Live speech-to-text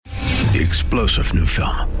The explosive new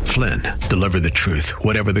film, Flynn, deliver the truth,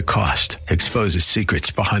 whatever the cost, exposes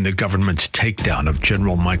secrets behind the government's takedown of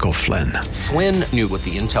General Michael Flynn. Flynn knew what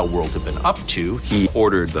the intel world had been up to. He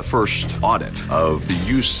ordered the first audit of the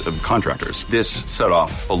use of contractors. This set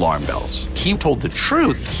off alarm bells. He told the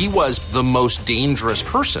truth. He was the most dangerous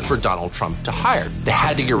person for Donald Trump to hire. They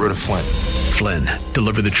had to get rid of Flynn. Flynn,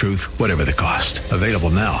 deliver the truth, whatever the cost. Available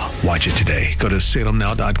now. Watch it today. Go to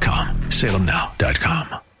salemnow.com.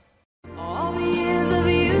 salemnow.com. All the years of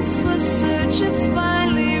useless search have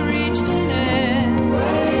finally reached an end.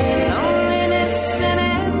 Loneliness and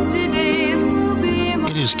empty days will be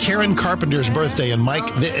It is Karen Carpenter's birthday, and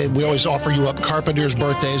Mike, we always offer you up Carpenter's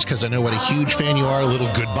birthdays because I know what a huge fan you are. A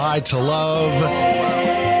little goodbye to love.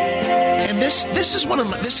 And this is one of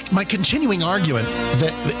my continuing argument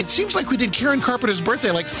that it seems like we did Karen Carpenter's birthday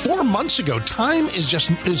like 4 months ago. Time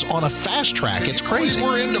is on a fast track. It's crazy.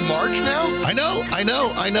 We're into March now? I know.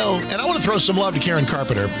 And I want to throw some love to Karen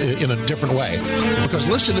Carpenter in a different way, because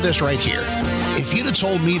listen to this right here. If you'd have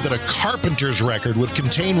told me that a Carpenter's record would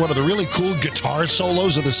contain one of the really cool guitar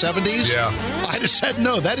solos of the 70s, I'd have said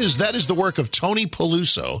no. That is the work of Tony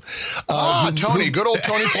Peluso. Tony, good old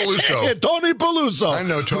Tony Peluso. Tony Peluso. I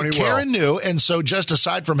know Tony well. Karen knew, and so just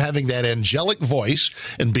aside from having that angelic voice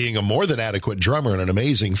and being a more than adequate drummer and an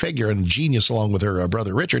amazing figure and genius along with her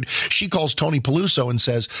brother Richard, she calls Tony Peluso and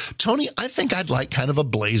says, Tony, I think I'd like kind of a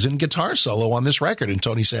blazing guitar solo on this record. And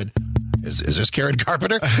Tony said, Is this Karen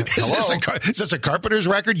Carpenter? Is this a Carpenter's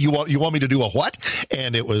record? You want me to do a what?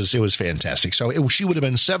 And it was fantastic. So she would have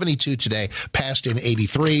been 72 today, passed in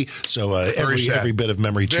 83. So every bit of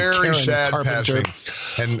memory to very Karen sad Carpenter.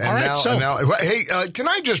 Passing. And now, hey, can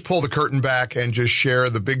I just pull the curtain back and just share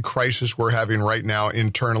the big crisis we're having right now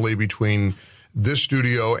internally between this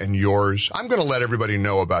studio and yours? I'm going to let everybody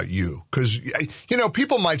know about you because,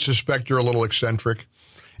 people might suspect you're a little eccentric.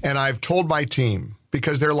 And I've told my team,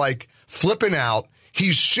 because they're like flipping out.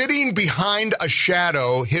 He's sitting behind a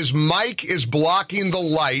shadow. His mic is blocking the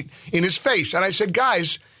light in his face. And I said,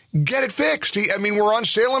 guys, get it fixed. We're on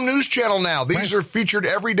Salem News Channel now. These are featured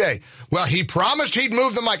every day. Well, he promised he'd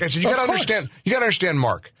move the mic. I said, you got to understand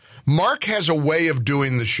Mark. Mark has a way of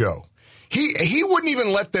doing the show. He wouldn't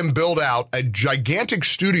even let them build out a gigantic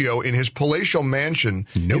studio in his palatial mansion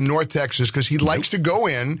in North Texas because he likes to go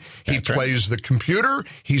in. He plays the computer.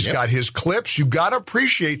 He's got his clips. You got to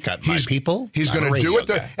appreciate he's going to do it.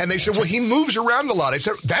 And they said, well, he moves around a lot. I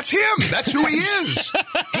said, that's him. That's who he is.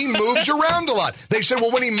 He moves around a lot. They said,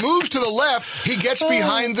 well, when he moves to the left, he gets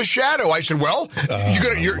behind the shadow. I said, well,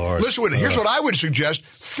 listen, here's what I would suggest.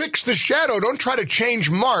 Fix the shadow. Don't try to change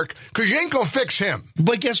Mark because you ain't going to fix him.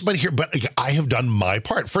 But I have done my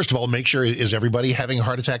part. First of all, make sure, is everybody having a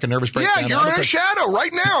heart attack, a nervous breakdown? Yeah, you're in a shadow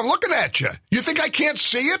right now. I'm looking at you. You think I can't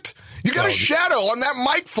see it? You got a shadow on that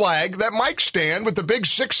mic flag, that mic stand with the big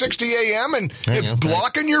 660 AM, and it's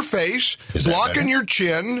blocking your face, blocking your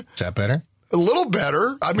chin. Is that better? A little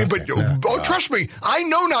better. Trust me, I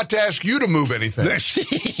know not to ask you to move anything.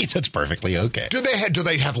 That's perfectly okay. Do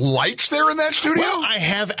they have lights there in that studio? Well, I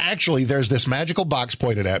have actually. There's this magical box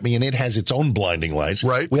pointed at me, and it has its own blinding lights.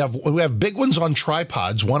 Right. We have big ones on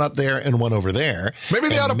tripods, one up there and one over there. Maybe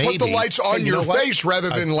they ought to put the lights on your face rather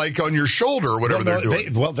than like on your shoulder or whatever they're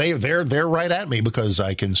doing. They're right at me because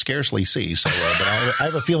I can scarcely see. So, but I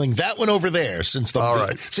have a feeling that one over there. See,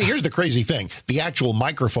 here's the crazy thing: the actual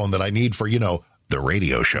microphone that I need for the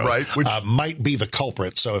radio show, right? Might be the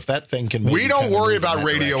culprit. So if that thing can, we don't worry about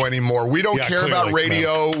radio anymore. We don't care about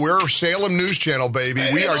radio. We're Salem News Channel, baby.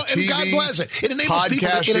 We are TV. God bless it.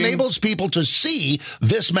 It enables people to see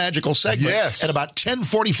this magical segment at about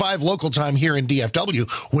 10:45 local time here in DFW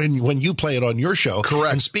when you play it on your show.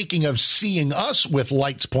 Correct. And speaking of seeing us with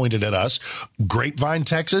lights pointed at us, Grapevine,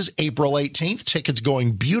 Texas, April 18th. Tickets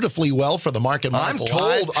going beautifully well for the Mark and Mike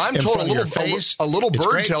Live. I'm told a little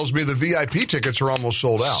bird tells me the VIP tickets are almost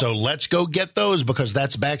sold out. So let's go get those because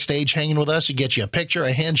that's backstage hanging with us. You get you a picture,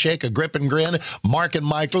 a handshake, a grip and grin. Mark and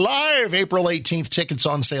Mike Live, April 18th. Tickets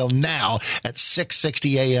on sale now at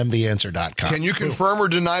 660 amtheanswer.com. Can you confirm or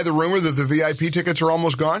deny the rumor that the VIP tickets are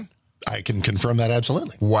almost gone? I can confirm that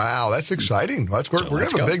absolutely. Wow, that's exciting. We're going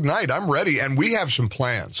to have a big night. I'm ready, and we have some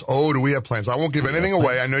plans. Oh, do we have plans? I won't give anything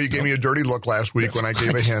away. I know you gave me a dirty look last week when I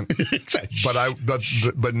gave a hint.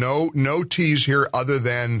 But no tease here other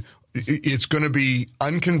than it's going to be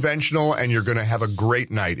unconventional, and you're going to have a great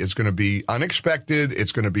night. It's going to be unexpected.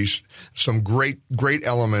 It's going to be some great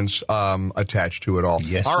elements attached to it all.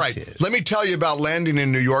 Yes, all right, let me tell you about landing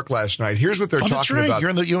in New York last night. Here's what they're talking about.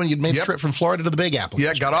 You made the trip from Florida to the Big Apple.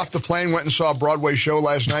 Yeah, got off the plane, went and saw a Broadway show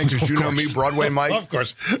last night because you know me, Broadway Mike. Of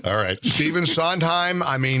course. All right. Stephen Sondheim.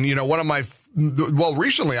 I mean, one of my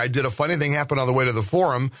recently I did a Funny Thing Happened on the Way to the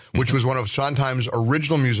Forum, which was one of Sondheim's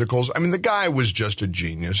original musicals. I mean, the guy was just a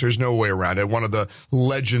genius. There's no way around it. One of the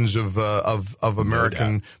legends of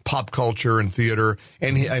American pop culture and theater.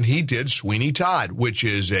 And he did Sweeney Todd, which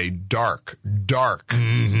is a dark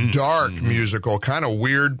musical, kind of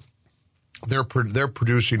weird. They're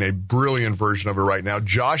producing a brilliant version of it right now.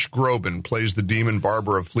 Josh Groban plays the demon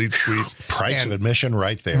barber of Fleet Street. Price of admission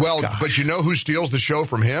right there. Well, but you know who steals the show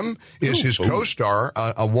from him? Is his co-star,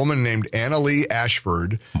 a woman named Annalee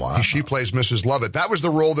Ashford. Wow. She plays Mrs. Lovett. That was the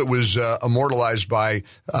role that was immortalized by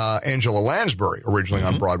Angela Lansbury originally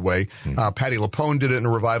on Broadway. Patti LuPone did it in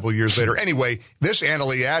a revival years later. Anyway, this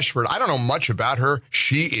Annalee Ashford, I don't know much about her.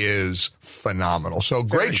 She is phenomenal. So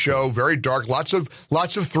great show, very dark, lots of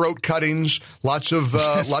throat cuttings. Lots of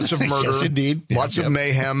murder, yes, indeed. Lots of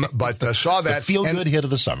mayhem, but saw that. Feel-good hit of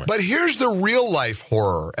the summer. But here's the real-life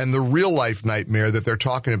horror and the real-life nightmare that they're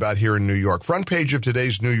talking about here in New York. Front page of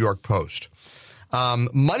today's New York Post.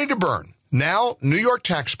 Money to burn. Now, New York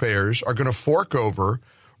taxpayers are going to fork over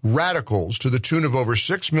radicals to the tune of over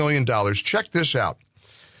 $6 million. Check this out.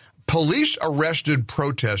 Police arrested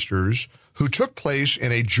protesters who took place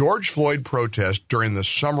in a George Floyd protest during the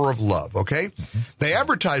Summer of Love, okay? They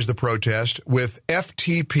advertised the protest with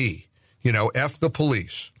FTP, F the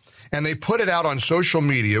police. And they put it out on social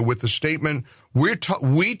media with the statement, we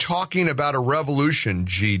talking about a revolution,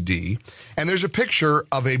 GD. And there's a picture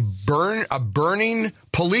of a burning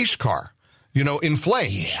police car, in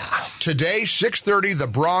flames. Yeah. Today, 6:30, the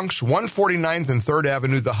Bronx, 149th and 3rd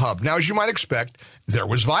Avenue, the hub. Now, as you might expect, there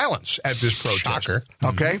was violence at this protest. Shocker.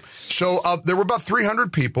 Okay? So there were about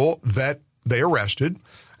 300 people that they arrested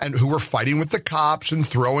and who were fighting with the cops and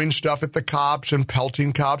throwing stuff at the cops and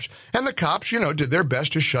pelting cops. And the cops, did their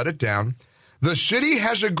best to shut it down. The city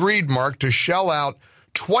has agreed, Mark, to shell out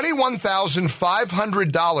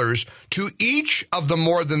 $21,500 to each of the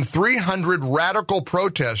more than 300 radical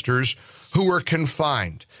protesters who were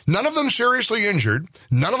confined. None of them seriously injured.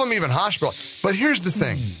 None of them even hospitalized. But here's the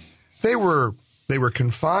thing. They were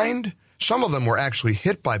confined. Some of them were actually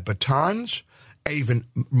hit by batons. Even,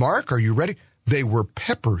 Mark, are you ready? They were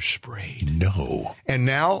pepper sprayed. No. And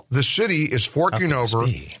now the city is forking over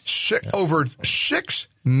 $6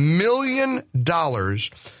 million.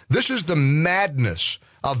 This is the madness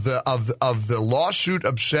of the lawsuit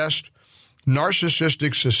obsessed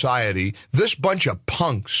narcissistic society. This bunch of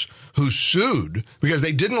punks who sued because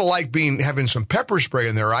they didn't like having some pepper spray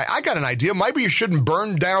in their eye. I got an idea. Maybe you shouldn't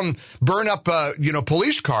burn up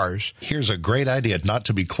police cars. Here's a great idea: not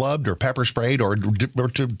to be clubbed or pepper sprayed or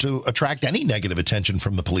to attract any negative attention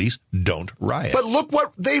from the police. Don't riot. But look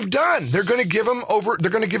what they've done. They're going to give them They're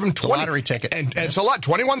going to give them 20 lottery ticket, and it's a lot,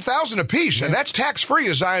 $21,000 apiece, and that's tax free,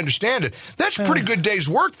 as I understand it. That's a pretty good day's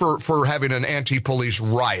work for having an anti-police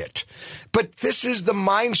riot. But this is the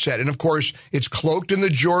mindset. And, of course, it's cloaked in the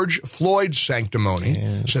George Floyd sanctimony.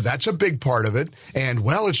 Yes. So that's a big part of it. And,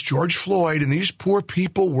 well, it's George Floyd, and these poor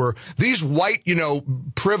people these white,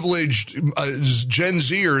 privileged Gen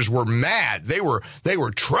Zers were mad. They were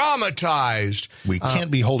traumatized. We can't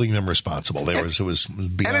be holding them responsible. It was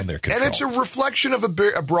beyond their control. And it's a reflection of a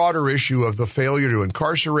broader issue of the failure to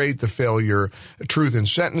incarcerate, the failure, truth in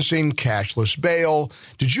sentencing, cashless bail.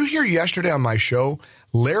 Did you hear yesterday on my show?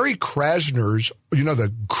 Larry Krasner's,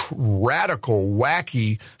 the radical,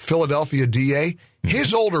 wacky Philadelphia DA,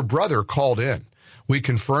 his older brother called in. We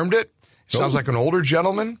confirmed it. Sounds like an older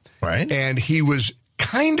gentleman. Right. And he was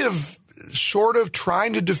sort of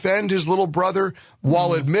trying to defend his little brother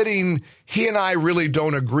while admitting he and I really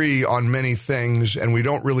don't agree on many things and we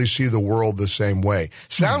don't really see the world the same way.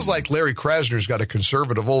 Sounds like Larry Krasner's got a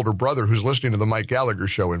conservative older brother who's listening to the Mike Gallagher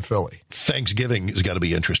show in Philly. Thanksgiving has got to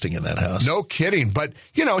be interesting in that house. No kidding. But,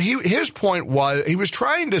 his point was he was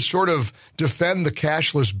trying to sort of defend the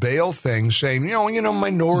cashless bail thing, saying,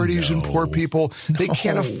 minorities and poor people, they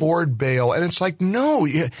can't afford bail. And it's like, no.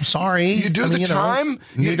 Sorry. You do the time.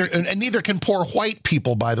 Neither can poor white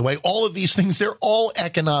people, by the way. All of these things, they're all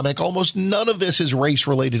economic. Almost none of this is race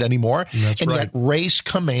related anymore. That's right. Yet race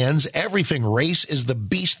commands everything. Race is the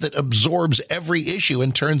beast that absorbs every issue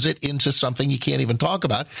and turns it into something you can't even talk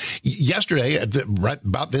about. Yesterday, right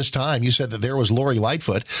about this time, you said that there was Lori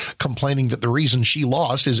Lightfoot complaining that the reason she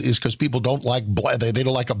lost is because people don't like they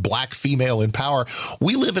don't like a black female in power.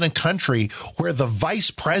 We live in a country where the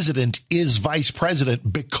vice president is vice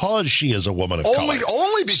president because she is a woman of color.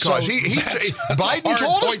 Only because Biden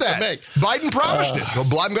told us that. Biden promised it.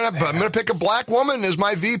 Well, I'm going to to pick a black woman as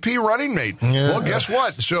my VP running mate. Yeah. Well, guess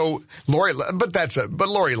what? So Lori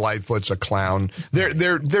Lightfoot's a clown.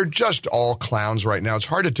 They're just all clowns right now. It's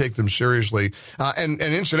hard to take them seriously. And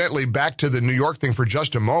incidentally, back to the New York thing for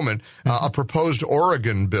just a moment, a proposed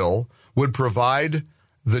Oregon bill would provide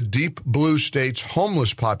the deep blue state's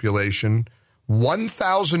homeless population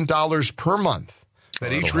 $1,000 per month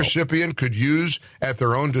that each recipient could use at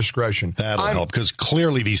their own discretion. That'll help, because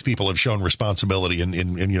clearly these people have shown responsibility in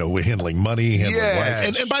handling money, handling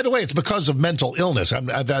life. And by the way, it's because of mental illness. I'm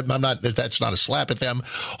not. That's not a slap at them.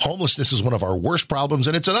 Homelessness is one of our worst problems,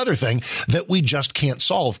 and it's another thing that we just can't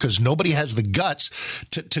solve because nobody has the guts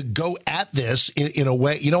to go at this in a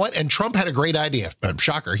way. You know what? And Trump had a great idea.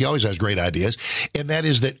 Shocker. He always has great ideas, and that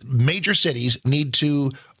is that major cities need to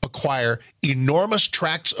acquire enormous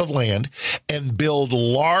tracts of land and build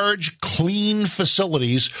large, clean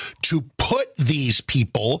facilities to put these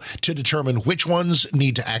people, to determine which ones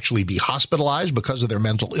need to actually be hospitalized because of their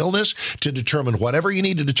mental illness, to determine whatever you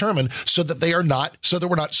need to determine so that we're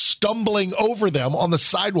not stumbling over them on the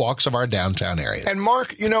sidewalks of our downtown area. And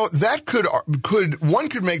Mark, that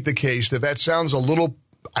could make the case that sounds a little,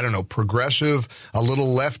 I don't know, progressive, a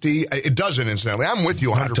little lefty. It doesn't, incidentally. I'm with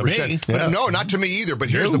you 100%. Not to me. But no, not to me either. But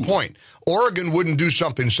here's the point. Oregon wouldn't do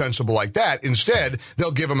something sensible like that. Instead,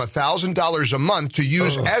 they'll give them $1,000 a month to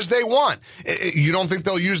use as they want. You don't think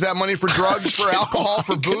they'll use that money for drugs, for alcohol,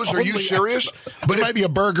 for booze? Are you serious? But there might be a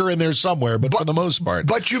burger in there somewhere, but for the most part.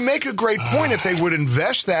 But you make a great point. If they would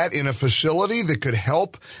invest that in a facility that could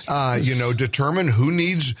help, determine who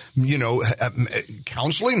needs,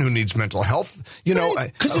 counseling, who needs mental health,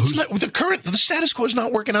 Because the status quo is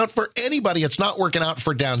not working out for anybody. It's not working out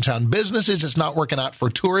for downtown businesses. It's not working out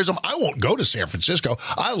for tourism. I won't go to San Francisco.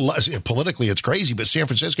 Politically, it's crazy, but San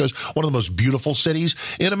Francisco is one of the most beautiful cities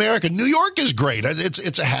in America. New York is great.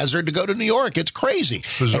 It's a hazard to go to New York. It's crazy.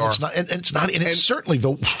 It's bizarre. It's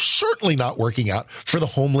certainly not working out for the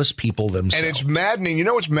homeless people themselves. And it's maddening. You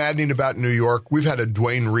know what's maddening about New York? We've had a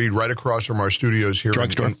Dwayne Reed right across from our studios here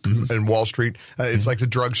in Wall Street. It's like the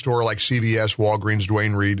drugstore, like CVS, Walgreens,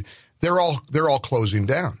 Dwayne Reed. They're all closing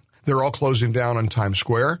down. They're all closing down on Times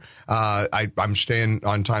Square. I'm staying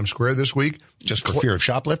on Times Square this week. Just for fear of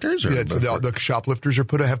shoplifters? Yeah, the shoplifters have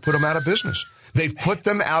put them out of business. They've put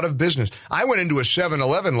them out of business. I went into a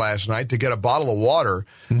 7-Eleven last night to get a bottle of water.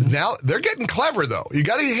 Now they're getting clever, though. You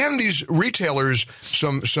got to hand these retailers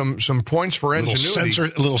some points for ingenuity.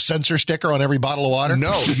 A little sensor sticker on every bottle of water.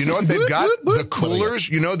 No, you know what they've got? The coolers.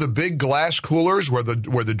 The big glass coolers where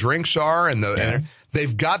the drinks are, and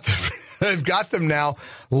they've got them now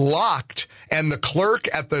locked, and the clerk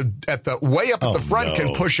at the way up at the front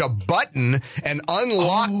can push a button and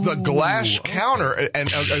unlock the glass counter and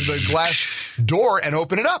the glass door and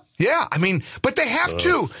open it up. Yeah, but they have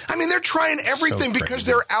to. They're trying everything because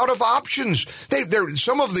they're out of options.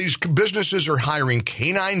 Some of these businesses are hiring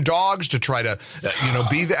canine dogs to try to,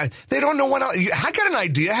 be that. They don't know what else. I got an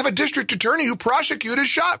idea. Have a district attorney who prosecute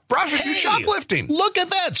shoplifting. Look at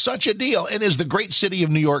that. Such a deal. And is the great city of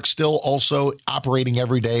New York still also operating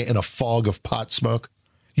every day in a fog of pot smoke?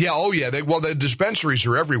 Yeah, the dispensaries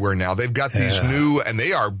are everywhere now. They've got these new, and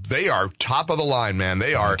they are top of the line, man.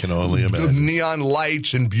 They are. I can only imagine. Neon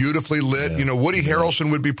lights and beautifully lit. Woody Harrelson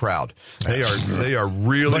would be proud. They are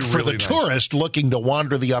really, but for really the nice. tourist looking to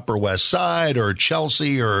wander the Upper West Side or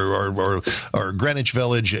Chelsea or Greenwich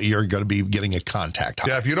Village, you're going to be getting a contact.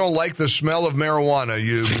 Yeah, if you don't like the smell of marijuana,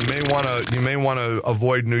 you may want to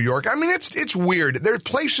avoid New York. It's weird. There are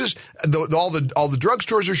places, all the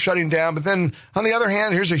drugstores are shutting down, but then on the other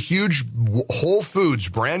hand, here's a huge Whole Foods,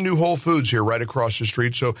 brand new Whole Foods here right across the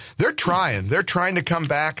street. So they're trying to come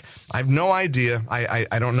back. I have no idea.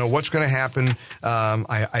 I don't know what's going to happen.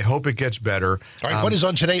 I hope it gets better. All right. What is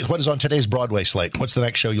on today's Broadway slate? What's the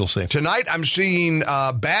next show you'll see? Tonight I'm seeing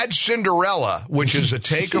Bad Cinderella, which is a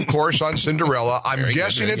take, of course, on Cinderella. I'm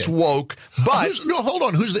guessing it's woke, but hold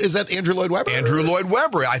on. Is that Andrew Lloyd Webber? Andrew Lloyd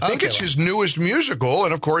Webber. I think it's his newest musical,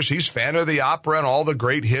 and of course he's fan of the opera and all the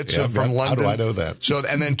great hits from London. How do I know that? So,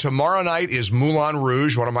 and then tomorrow night is Moulin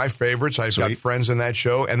Rouge, one of my favorites. I've got friends in that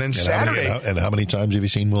show. And then Saturday. How many times have you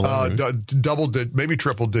seen Moulin Rouge? Maybe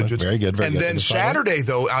triple digits. Very good. And then Saturday,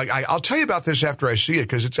 though, I'll tell you about this after I see it,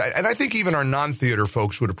 because and I think even our non-theater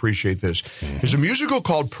folks would appreciate this. There's a musical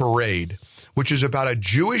called Parade, which is about a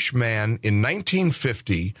Jewish man in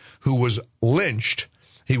 1950 who was lynched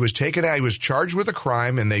He was taken out. He was charged with a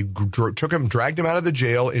crime, and they dragged him out of the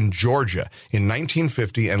jail in Georgia in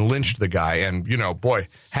 1950 and lynched the guy. And, you know, boy,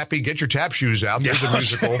 Happy, get your tap shoes out. There's a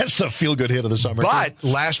musical. That's the feel-good hit of the summer. But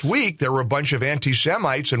last week, there were a bunch of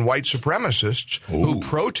anti-Semites and white supremacists who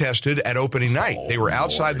protested at opening night. They were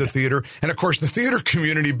outside the theater. And, of course, the theater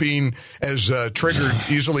community being as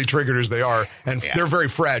easily triggered as they are, and they're very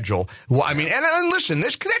fragile. Well, I mean, and listen,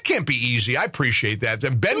 that can't be easy. I appreciate that.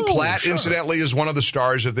 Ben Platt, incidentally, is one of the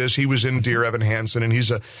stars of this. He was in Dear Evan Hansen, and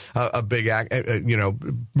he's a big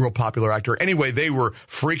real popular actor. Anyway, they were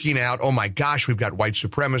freaking out. Oh my gosh, we've got white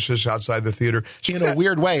supremacists outside the theater. So in a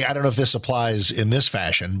weird way, I don't know if this applies in this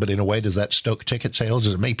fashion, but in a way, does that stoke ticket sales?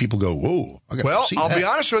 Does it make people go, whoa? Well, I'll be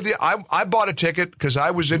honest with you. I bought a ticket because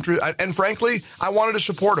I was interested, and frankly, I wanted to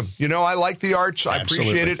support him. You know, I like the arts. I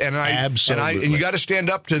appreciate it, and you got to stand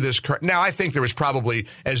up to this. Now, I think there was probably,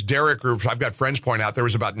 as Derek or I've got friends point out, there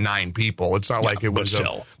was about 9 people. It's not like it was.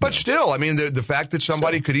 But still, I mean, the fact that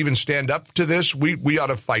somebody could even stand up to this, we ought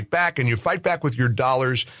to fight back, and you fight back with your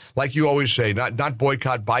dollars, like you always say, not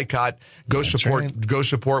boycott, boycott. Go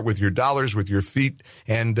support with your dollars, with your feet,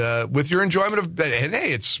 and with your enjoyment of. And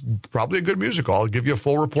hey, it's probably a good musical. I'll give you a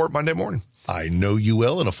full report Monday morning. I know you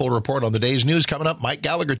will, and a full report on the day's news coming up. Mike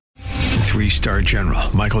Gallagher. 3-star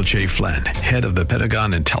General Michael J. Flynn, head of the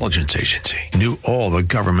Pentagon Intelligence Agency, knew all the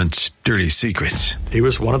government's dirty secrets. He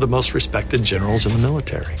was one of the most respected generals in the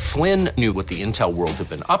military. Flynn knew what the intel world had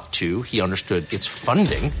been up to. He understood its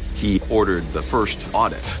funding. He ordered the first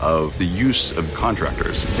audit of the use of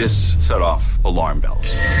contractors. This set off alarm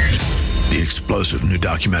bells. The explosive new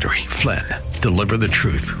documentary, Flynn, Deliver the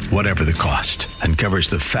Truth, Whatever the Cost, uncovers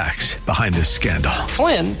the facts behind this scandal.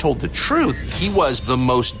 Flynn told the truth. He was the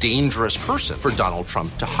most dangerous person for Donald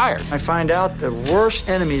Trump to hire. I find out the worst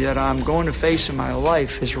enemy that I'm going to face in my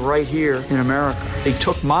life is right here in America. They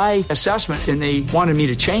took my assessment and they wanted me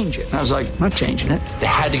to change it. And I was like, I'm not changing it. They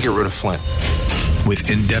had to get rid of Flynn.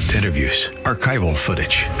 With in-depth interviews, archival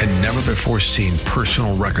footage, and never-before-seen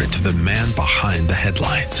personal records of the man behind the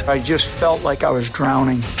headlines. I just felt like I was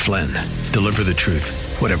drowning. Flynn, Deliver the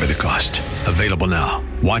Truth, Whatever the Cost. Available now.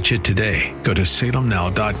 Watch it today. Go to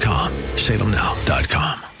salemnow.com.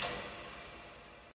 salemnow.com.